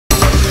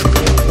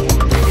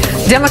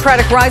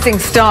Democratic rising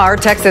star,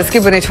 Texas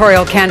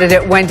gubernatorial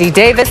candidate Wendy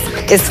Davis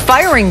is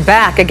firing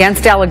back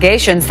against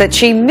allegations that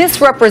she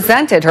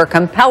misrepresented her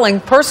compelling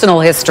personal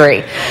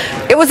history.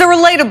 It was a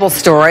relatable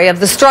story of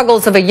the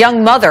struggles of a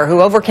young mother who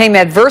overcame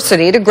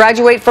adversity to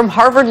graduate from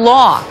Harvard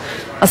Law,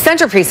 a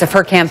centerpiece of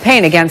her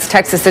campaign against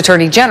Texas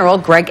Attorney General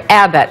Greg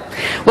Abbott.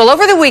 Well,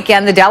 over the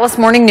weekend, the Dallas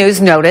Morning News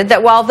noted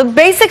that while the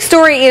basic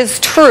story is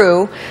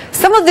true,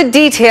 some of the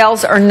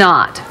details are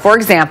not. For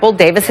example,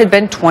 Davis had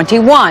been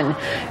 21,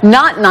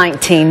 not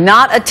 19,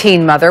 not a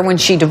teen mother when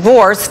she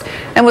divorced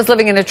and was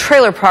living in a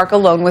trailer park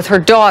alone with her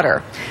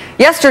daughter.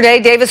 Yesterday,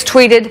 Davis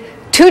tweeted,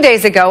 "2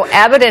 days ago,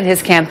 Abbott and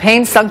his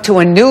campaign sunk to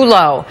a new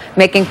low,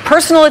 making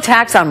personal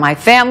attacks on my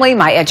family,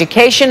 my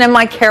education, and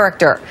my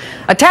character.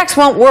 Attacks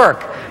won't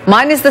work.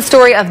 Mine is the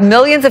story of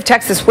millions of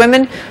Texas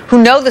women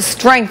who know the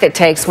strength it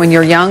takes when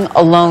you're young,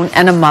 alone,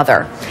 and a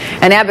mother."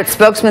 An Abbott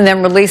spokesman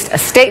then released a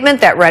statement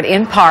that read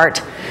in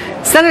part,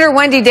 "Senator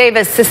Wendy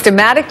Davis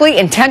systematically,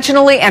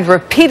 intentionally, and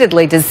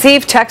repeatedly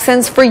deceived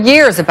Texans for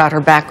years about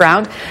her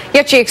background,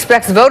 yet she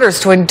expects voters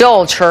to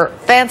indulge her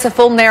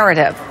fanciful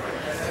narrative."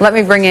 Let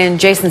me bring in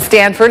Jason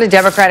Stanford, a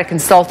Democratic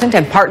consultant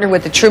and partner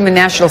with the Truman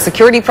National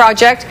Security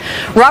Project.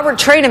 Robert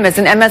Trainham is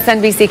an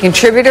MSNBC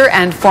contributor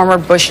and former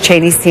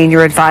Bush-Cheney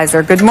senior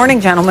advisor. Good morning,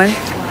 gentlemen.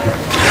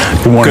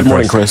 Good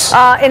morning, Chris.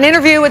 An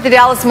interview with the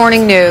Dallas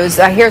Morning News,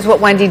 here's what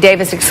Wendy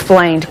Davis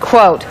explained.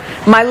 Quote,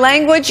 "My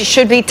language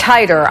should be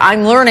tighter.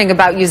 I'm learning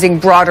about using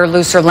broader,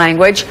 looser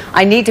language.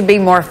 I need to be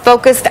more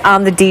focused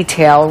on the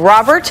detail."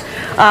 Robert,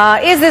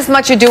 is this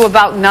much ado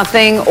about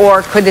nothing,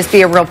 or could this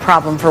be a real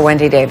problem for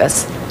Wendy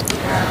Davis?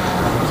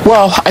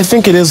 Well, I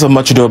think it is a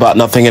much ado about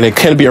nothing, and it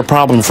can be a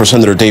problem for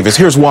Senator Davis.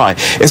 Here's why.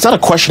 It's not a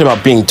question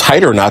about being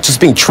tight or not, just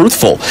being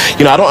truthful.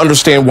 You know, I don't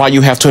understand why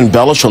you have to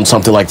embellish on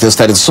something like this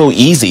that is so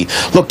easy.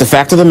 Look, the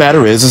fact of the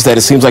matter is that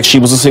it seems like she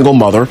was a single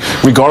mother,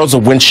 regardless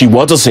of when she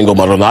was a single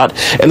mother or not.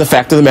 And the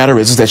fact of the matter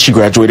is that she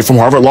graduated from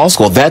Harvard Law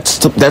School.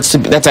 That's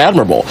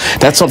admirable.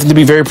 That's something to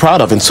be very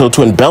proud of. And so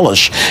to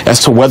embellish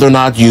as to whether or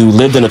not you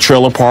lived in a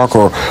trailer park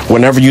or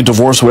whenever you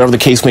divorced, whatever the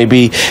case may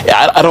be,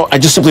 I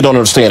just simply don't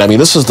understand. I mean,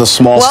 this is the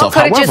small stuff.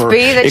 Could it just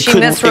be that she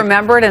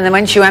misremembered, and then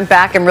when she went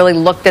back and really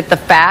looked at the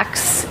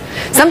facts?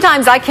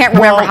 Sometimes I can't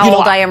remember how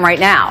old I am right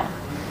now.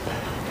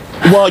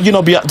 Well, you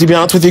know, to be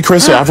honest with you,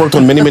 Chris, I've worked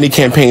on many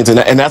campaigns,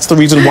 and that's the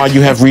reason why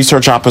you have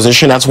research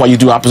opposition. That's why you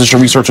do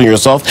opposition research on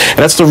yourself. And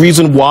that's the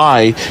reason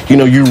why, you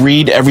know, you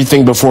read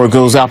everything before it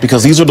goes out,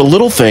 because these are the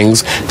little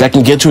things that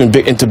can get you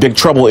into big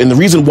trouble. And the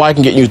reason why it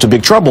can get you into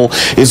big trouble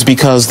is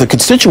because the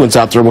constituents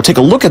out there will take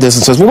a look at this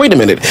and says, well, wait a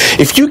minute,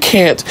 if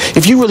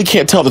you really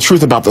can't tell the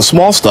truth about the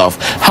small stuff,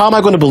 how am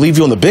I going to believe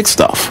you on the big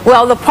stuff?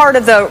 Well, the part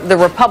of the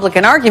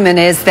Republican argument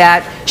is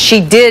that she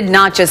did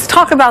not just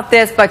talk about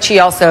this, but she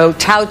also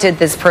touted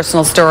this personal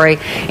story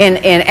in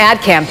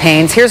ad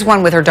campaigns. Here's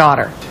one with her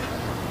daughter.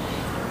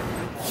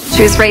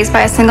 She was raised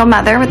by a single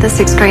mother with a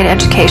 6th grade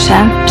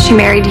education. She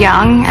married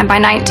young, and by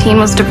 19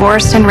 was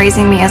divorced and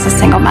raising me as a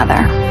single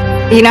mother.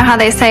 You know how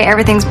they say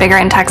everything's bigger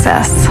in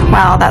Texas?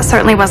 Well, that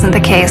certainly wasn't the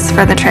case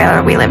for the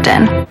trailer we lived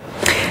in.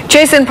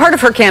 Jason, part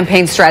of her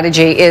campaign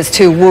strategy is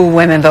to woo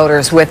women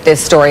voters with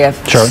this story of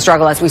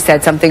struggle, as we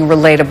said, something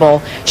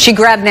relatable. She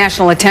grabbed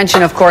national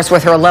attention, of course,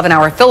 with her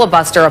 11-hour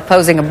filibuster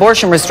opposing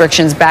abortion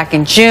restrictions back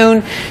in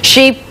June.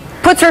 She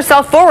puts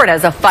herself forward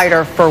as a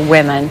fighter for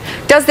women.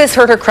 Does this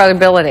hurt her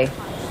credibility?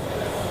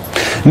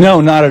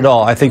 No, not at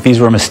all. I think these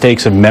were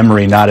mistakes of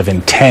memory, not of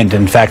intent.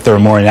 In fact, there are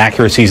more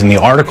inaccuracies in the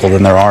article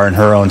than there are in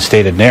her own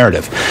stated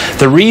narrative.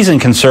 The reason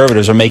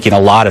conservatives are making a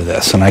lot of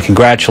this, and I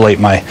congratulate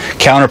my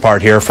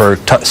counterpart here for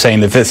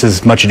saying that this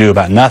is much ado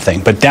about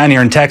nothing, but down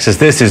here in Texas,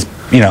 this is,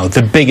 you know,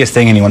 the biggest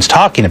thing anyone's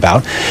talking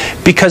about,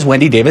 because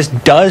Wendy Davis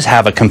does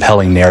have a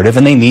compelling narrative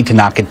and they need to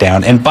knock it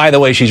down. And by the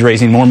way, she's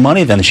raising more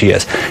money than she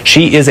is.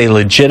 She is a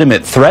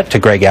legitimate threat to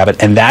Greg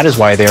Abbott, and that is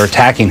why they are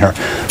attacking her.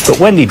 But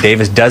Wendy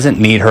Davis doesn't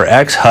need her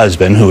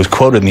ex-husband, who was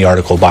quoted in the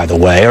article, by the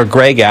way, or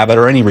Greg Abbott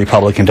or any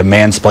Republican to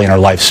mansplain her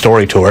life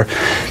story to her.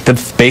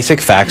 The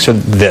basic facts are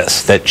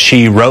this, that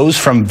she rose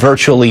from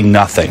virtually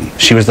nothing.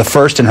 She was the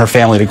first in her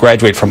family to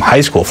graduate from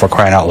high school, for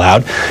crying out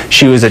loud.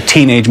 She was a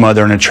teenage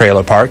mother in a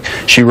trailer park.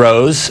 She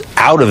rose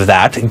out of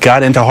that,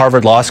 got into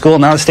Harvard Law School,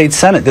 now the state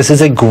Senate. This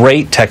is a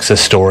great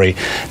Texas story.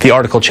 The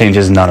article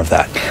changes none of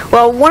that.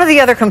 Well, one of the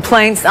other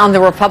complaints on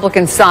the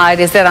Republican side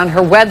is that on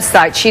her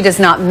website, she does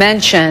not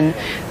mention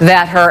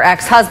that her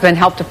ex-husband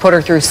helped to put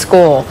her through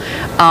school.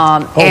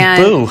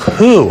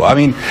 Boo-hoo. I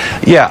mean,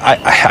 yeah,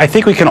 I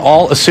think we can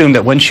all assume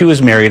that when she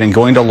was married and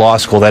going to law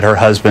school that her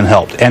husband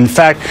helped. In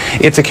fact,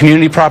 it's a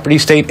community property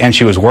state and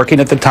she was working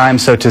at the time,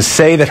 so to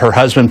say that her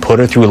husband put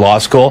her through law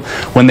school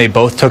when they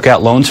both took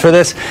out loans for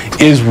this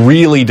is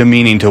really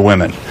demeaning to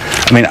women.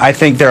 I mean, I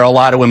think there are a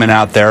lot of women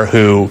out there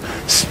who,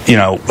 you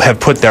know, have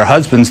put their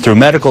husbands through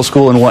medical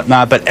school and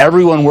whatnot, but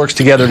everyone works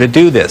together to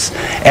do this.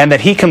 And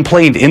that he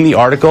complained in the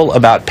article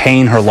about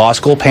paying her law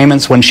school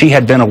payments when she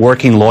had been a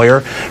working lawyer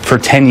for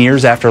 10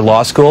 years after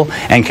law school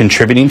and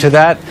contributing to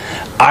that,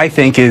 I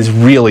think is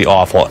really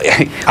awful.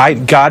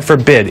 God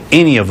forbid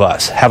any of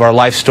us have our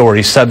life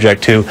stories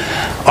subject to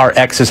our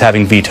exes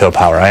having veto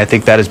power. I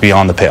think that is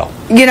beyond the pale.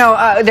 You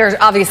know, there's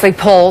obviously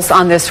polls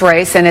on this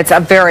race, and it's a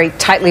very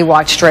tightly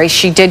watched race.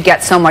 She did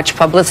get so much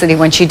publicity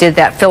when she did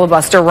that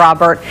filibuster,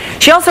 Robert.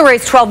 She also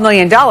raised $12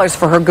 million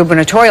for her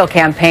gubernatorial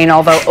campaign,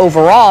 although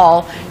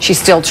overall she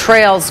still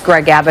trails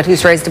Greg Abbott,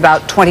 who's raised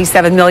about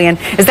 $27 million.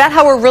 Is that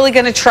how we're really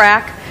going to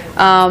track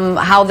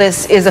how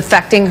this is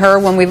affecting her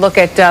when we look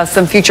at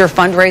some future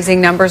fundraising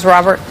numbers,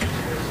 Robert?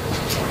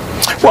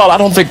 Well, I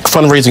don't think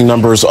fundraising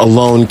numbers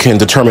alone can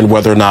determine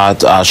whether or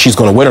not she's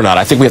going to win or not.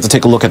 I think we have to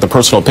take a look at the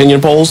personal opinion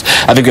polls.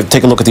 I think we have to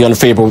take a look at the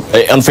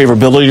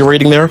unfavorability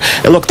rating there.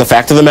 And look, the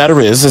fact of the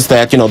matter is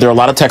that, you know, there are a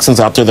lot of Texans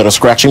out there that are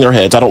scratching their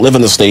heads. I don't live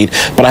in the state,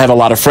 but I have a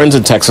lot of friends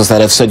in Texas that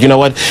have said, you know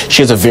what,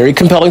 she has a very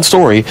compelling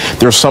story.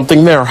 There's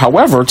something there.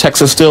 However,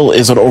 Texas still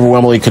is an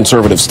overwhelmingly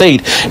conservative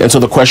state. And so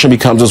the question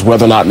becomes is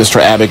whether or not Mr.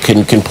 Abbott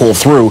can pull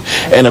through.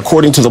 And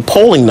according to the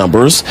polling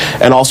numbers,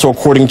 and also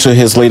according to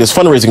his latest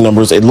fundraising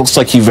numbers, it looks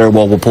like he very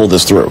well will pull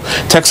this through.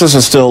 Texas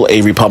is still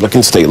a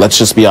Republican state. Let's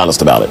just be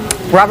honest about it.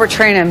 Robert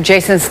Traynham,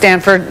 Jason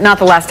Stanford, not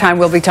the last time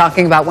we'll be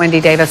talking about Wendy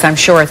Davis, I'm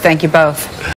sure. Thank you both.